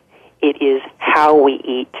eat. It is how we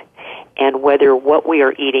eat and whether what we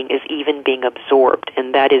are eating is even being absorbed.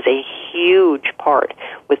 And that is a huge part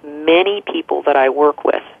with many people that I work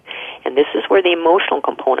with. And this is where the emotional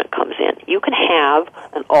component comes in. You can have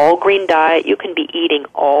an all-green diet. You can be eating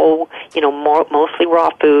mostly raw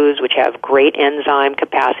foods, which have great enzyme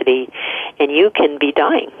capacity, and you can be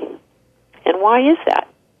dying. And why is that?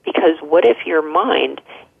 Because what if your mind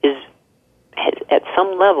is, at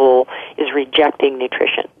some level, is rejecting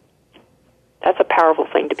nutrition? That's a powerful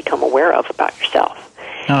thing to become aware of about yourself.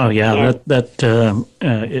 Oh, yeah, that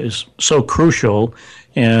is so crucial.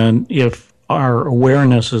 And if our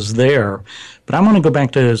awareness is there, but I want to go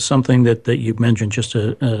back to something that you mentioned just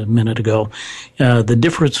a minute ago, the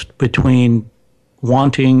difference between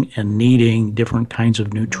wanting and needing different kinds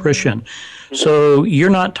of nutrition. Mm-hmm. So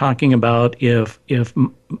you're not talking about if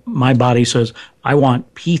my body says, I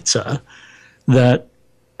want pizza, that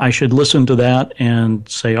I should listen to that and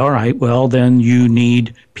say, all right, well, then you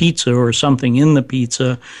need pizza or something in the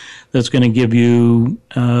pizza that's going to give you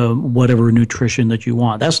whatever nutrition that you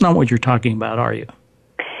want. That's not what you're talking about, are you?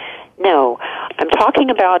 No. I'm talking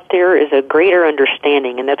about there is a greater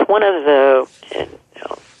understanding, and that's one of the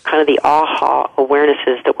kind of the aha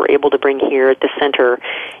awarenesses that we're able to bring here at the center,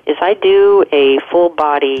 is I do a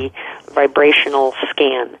full-body vibrational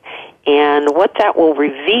scan. And what that will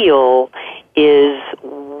reveal is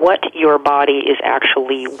what your body is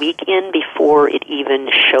actually weak in before it even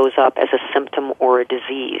shows up as a symptom or a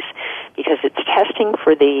disease, because it's testing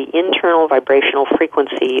for the internal vibrational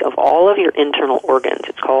frequency of all of your internal organs.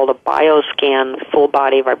 It's called a bioscan, full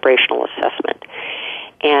body vibrational assessment.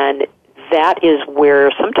 And that is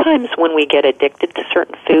where sometimes when we get addicted to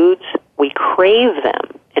certain foods, we crave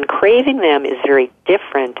them. And craving them is very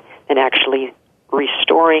different than actually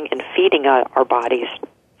restoring and feeding our bodies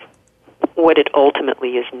what it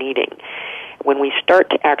ultimately is needing. When we start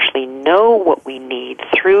to actually know what we need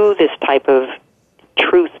through this type of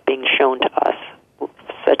truth being shown to us,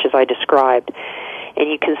 such as I described, and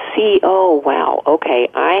you can see, oh, wow, okay,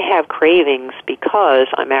 I have cravings because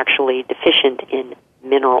I'm actually deficient in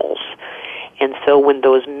minerals. And so when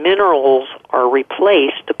those minerals are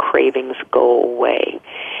replaced, the cravings go away.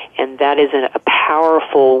 And that is a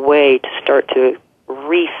powerful way to start to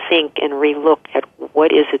rethink and relook at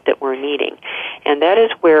what is it that we're needing. And that is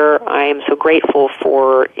where I am so grateful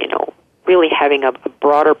for, really having a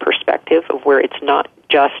broader perspective of where it's not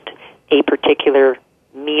just a particular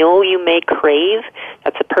meal you may crave.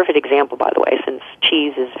 That's a perfect example, by the way, since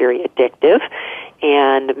cheese is very addictive,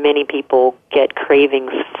 and many people get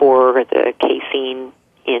cravings for the casein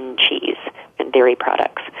in cheese and dairy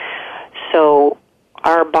products. So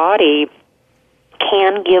our body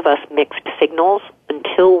can give us mixed signals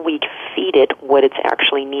until we feed it what it's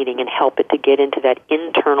actually needing and help it to get into that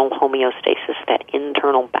internal homeostasis, that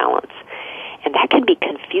internal balance. And that can be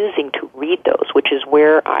confusing to read those, which is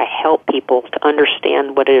where I help people to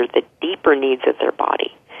understand what are the deeper needs of their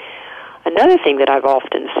body. Another thing that I've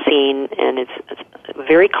often seen, and it's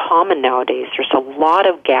very common nowadays, there's a lot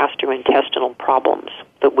of gastrointestinal problems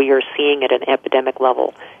that we are seeing at an epidemic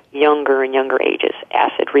level, younger and younger ages,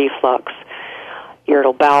 acid reflux,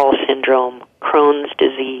 irritable bowel syndrome, Crohn's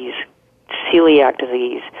disease, celiac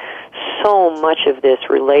disease. So much of this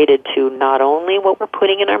related to not only what we're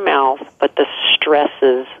putting in our mouth, but the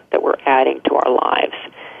stresses that we're adding to our lives.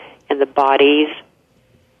 And the body's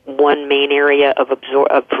one main area of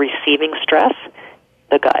receiving stress,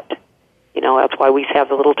 the gut. That's why we have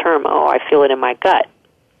the little term, oh, I feel it in my gut.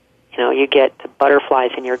 You get the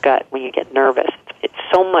butterflies in your gut when you get nervous. It's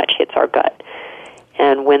so much hits our gut.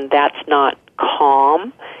 And when that's not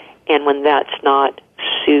calm, and when that's not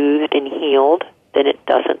soothed and healed, then it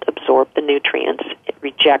doesn't absorb the nutrients. It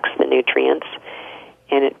rejects the nutrients,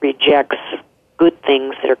 and it rejects good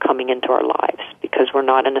things that are coming into our lives because we're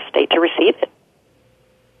not in a state to receive it.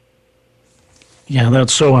 Yeah,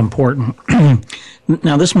 that's so important.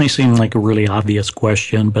 Now, this may seem like a really obvious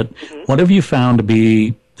question, but what have you found to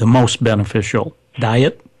be the most beneficial?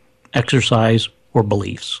 Diet, exercise, or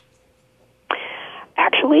beliefs?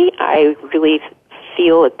 Actually, I really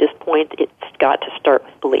feel at this point it's got to start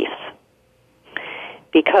with beliefs.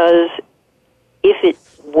 Because if it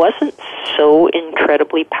wasn't so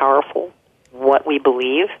incredibly powerful, what we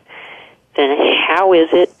believe, then how is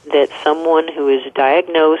it that someone who is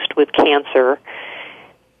diagnosed with cancer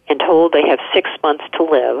and told they have 6 months to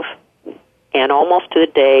live, and almost to the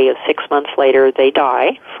day of 6 months later they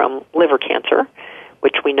die from liver cancer,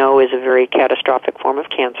 which we know is a very catastrophic form of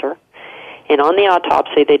cancer, and on the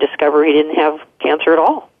autopsy they discover he didn't have cancer at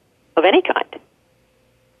all, of any kind.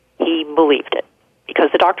 He believed it because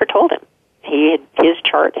the doctor told him. His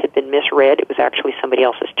chart had been misread. It was actually somebody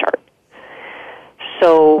else's chart.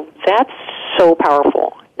 So that's so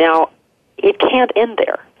powerful. Now, it can't end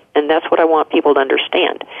there, and that's what I want people to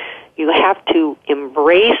understand. You have to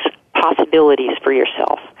embrace possibilities for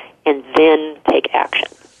yourself and then take action.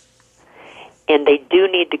 And they do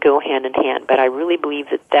need to go hand in hand, but I really believe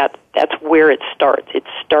that's where it starts. It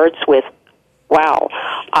starts with, wow,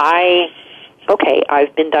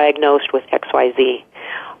 I've been diagnosed with XYZ,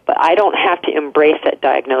 but I don't have to embrace that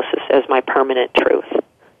diagnosis as my permanent truth.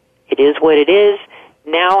 It is what it is.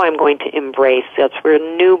 Now I'm going to embrace. That's where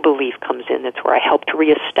new belief comes in. That's where I help to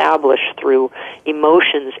reestablish through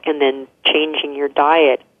emotions and then changing your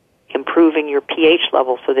diet, improving your pH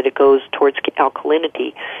level so that it goes towards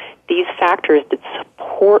alkalinity. These factors that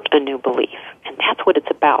support a new belief, and that's what it's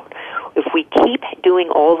about. If we keep doing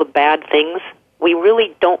all the bad things, we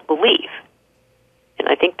really don't believe. And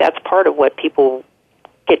I think that's part of what people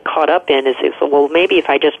get caught up in is well, maybe if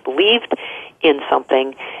I just believed in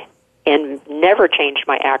something and never changed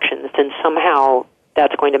my actions, then somehow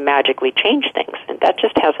that's going to magically change things. And that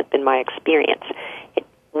just hasn't been my experience.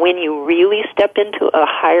 When you really step into a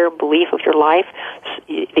higher belief of your life,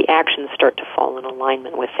 the actions start to fall in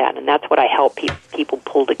alignment with that. And that's what I help people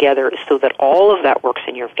pull together so that all of that works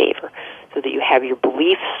in your favor, so that you have your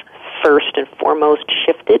beliefs first and foremost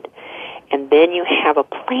shifted, and then you have a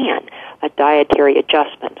plan, a dietary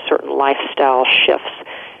adjustment, certain lifestyle shifts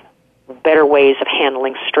better ways of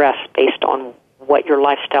handling stress based on what your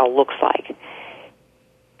lifestyle looks like.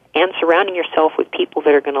 And surrounding yourself with people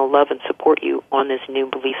that are going to love and support you on this new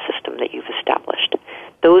belief system that you've established.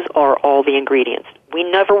 Those are all the ingredients. We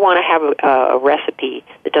never want to have a recipe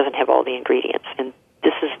that doesn't have all the ingredients, and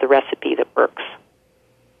this is the recipe that works.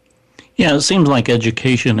 Yeah, it seems like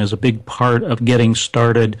education is a big part of getting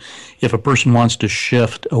started if a person wants to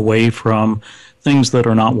shift away from things that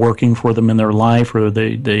are not working for them in their life, or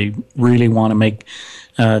they really want to make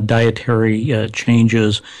dietary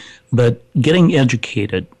changes. But getting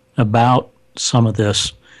educated about some of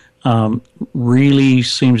this really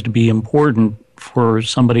seems to be important for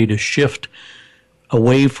somebody to shift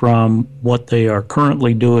away from what they are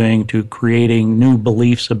currently doing to creating new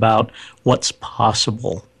beliefs about what's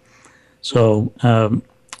possible. So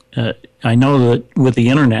I know that with the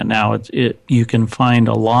internet now, you can find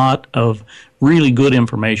a lot of really good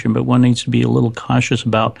information, but one needs to be a little cautious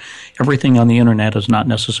about everything on the internet is not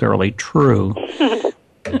necessarily true.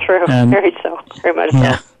 True, very so, very much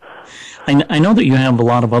so. I know that you have a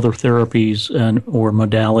lot of other therapies or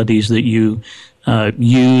modalities that you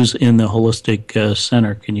use in the Holistic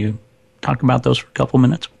Center. Can you talk about those for a couple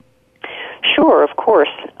minutes? Sure, of course.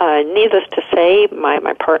 Needless to say,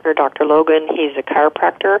 my partner, Dr. Logan, he's a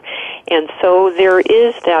chiropractor, and so there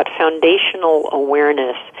is that foundational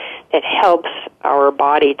awareness that helps our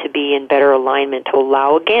body to be in better alignment to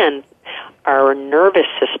allow, again, our nervous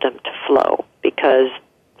system to flow, because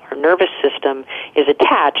our nervous system is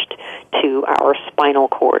attached to our spinal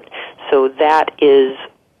cord. So that is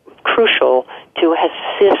crucial to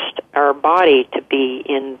assist our body to be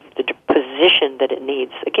in the position that it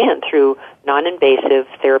needs, again, through non-invasive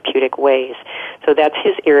therapeutic ways. So that's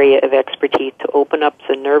his area of expertise, to open up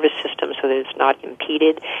the nervous system so that it's not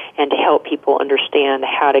impeded, and to help people understand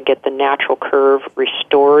how to get the natural curve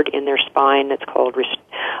restored in their spine. That's called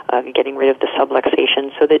getting rid of the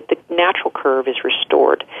subluxation, so that the natural curve is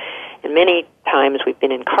restored. And many times we've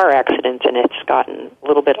been in car accidents and it's gotten a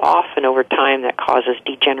little bit off, and over time that causes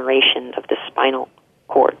degeneration of the spinal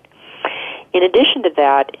cord. In addition to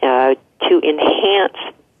that, to enhance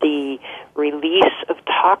the release of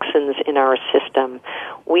toxins in our system,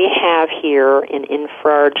 we have here an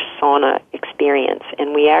infrared sauna experience,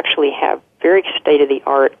 and we actually have very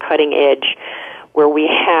state-of-the-art, cutting-edge, where we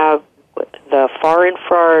have the far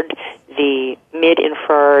infrared, the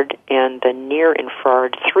mid-infrared, and the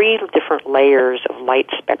near-infrared, 3 different layers of light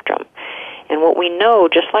spectrum. And what we know,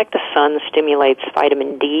 just like the sun stimulates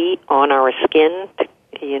vitamin D on our skin,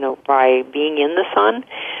 by being in the sun,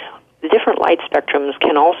 the different light spectrums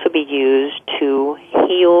can also be used to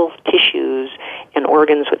heal tissues and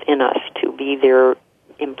organs within us to be their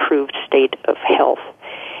improved state of health.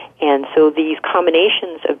 And so these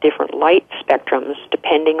combinations of different light spectrums,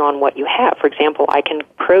 depending on what you have. For example, I can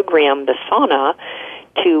program the sauna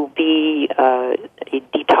to be a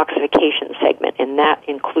detoxification segment, and that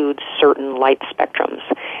includes certain light spectrums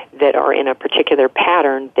that are in a particular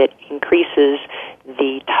pattern that increases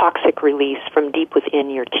the toxic release from deep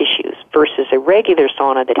within your tissues, versus a regular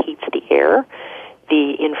sauna that heats the air.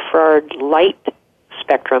 The infrared light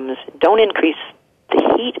spectrums don't increase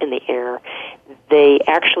the heat in the air. They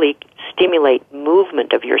actually stimulate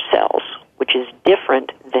movement of your cells, which is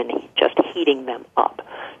different than just heating them up.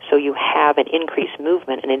 So you have an increased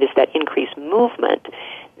movement, and it is that increased movement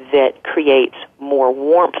that creates more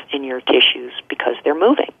warmth in your tissues because they're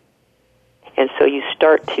moving. And so you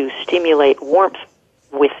start to stimulate warmth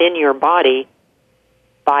within your body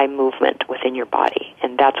by movement within your body,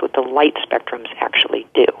 and that's what the light spectrums actually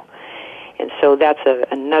do. And so that's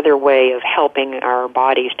another way of helping our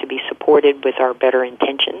bodies to be supported with our better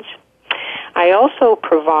intentions. I also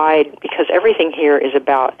provide, because everything here is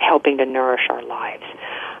about helping to nourish our lives,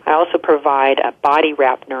 I also provide body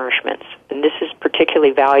wrap nourishments, and this is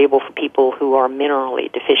particularly valuable for people who are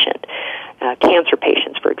minerally deficient. Cancer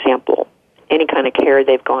patients, for example, any kind of care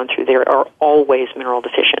they've gone through, they are always mineral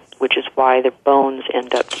deficient, which is why their bones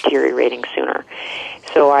end up deteriorating sooner.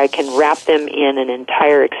 So I can wrap them in an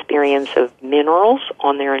entire experience of minerals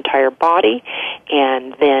on their entire body,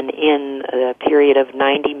 and then in a period of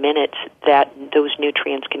 90 minutes, those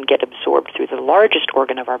nutrients can get absorbed through the largest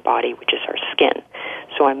organ of our body, which is our skin.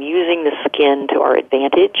 So I'm using the skin to our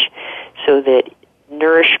advantage so that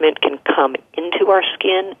nourishment can come into our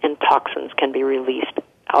skin and toxins can be released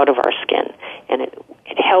out of our skin. And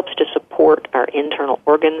it helps to support our internal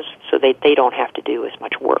organs so that they don't have to do as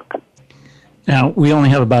much work. Now, we only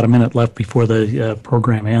have about a minute left before the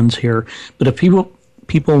program ends here, but if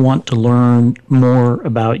people want to learn more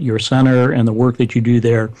about your center and the work that you do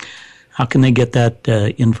there, how can they get that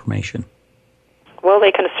information? Well,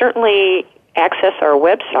 they can certainly access our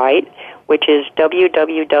website, which is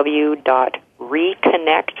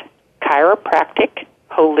www.ReConnect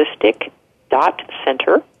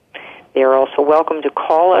They are also welcome to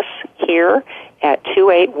call us here at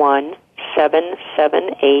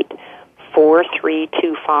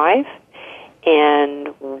 281-778-4325, and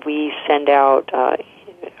we send out a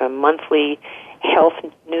monthly health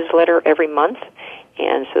newsletter every month,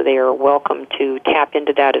 and so they are welcome to tap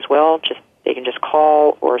into that as well. They can just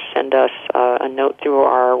call or send us a note through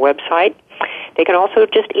our website. They can also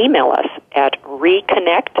just email us at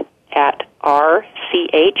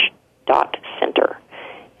reconnect@rch.center.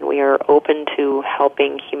 And we are open to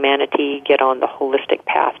helping humanity get on the holistic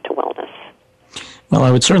path to wellness. Well, I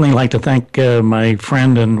would certainly like to thank my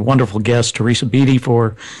friend and wonderful guest, Theresa Buede,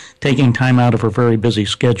 for taking time out of her very busy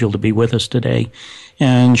schedule to be with us today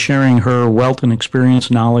and sharing her wealth and experience,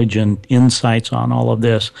 knowledge, and insights on all of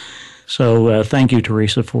this. So thank you,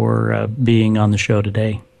 Theresa, for being on the show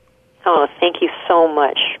today. Oh, thank you so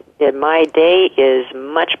much. My day is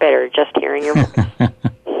much better just hearing your voice.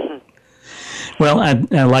 Well, I'd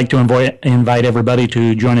like to invite everybody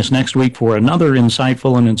to join us next week for another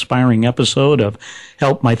insightful and inspiring episode of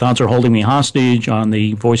Help My Thoughts Are Holding Me Hostage on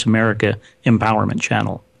the Voice America Empowerment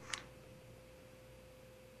Channel.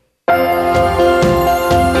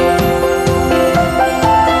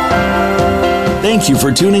 Thank you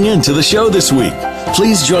for tuning in to the show this week.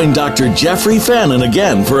 Please join Dr. Jeffrey Fannin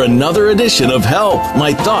again for another edition of Help,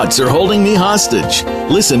 My Thoughts Are Holding Me Hostage.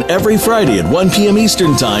 Listen every Friday at 1 p.m.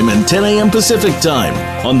 Eastern Time and 10 a.m. Pacific Time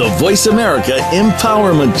on the Voice America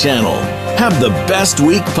Empowerment Channel. Have the best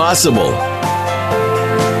week possible.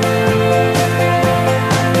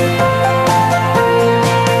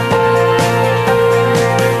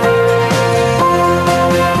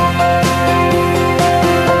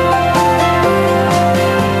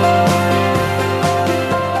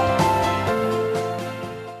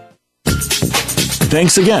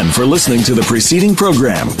 Thanks again for listening to the preceding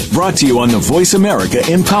program, brought to you on the Voice America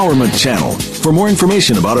Empowerment Channel. For more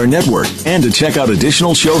information about our network and to check out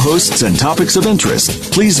additional show hosts and topics of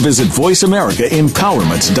interest, please visit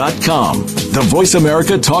voiceamericaempowerment.com. The Voice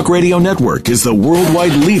America Talk Radio Network is the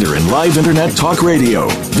worldwide leader in live Internet talk radio.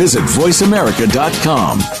 Visit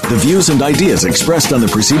voiceamerica.com. The views and ideas expressed on the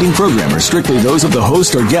preceding program are strictly those of the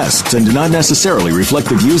host or guests and do not necessarily reflect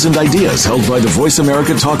the views and ideas held by the Voice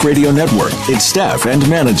America Talk Radio Network, its staff, and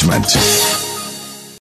management.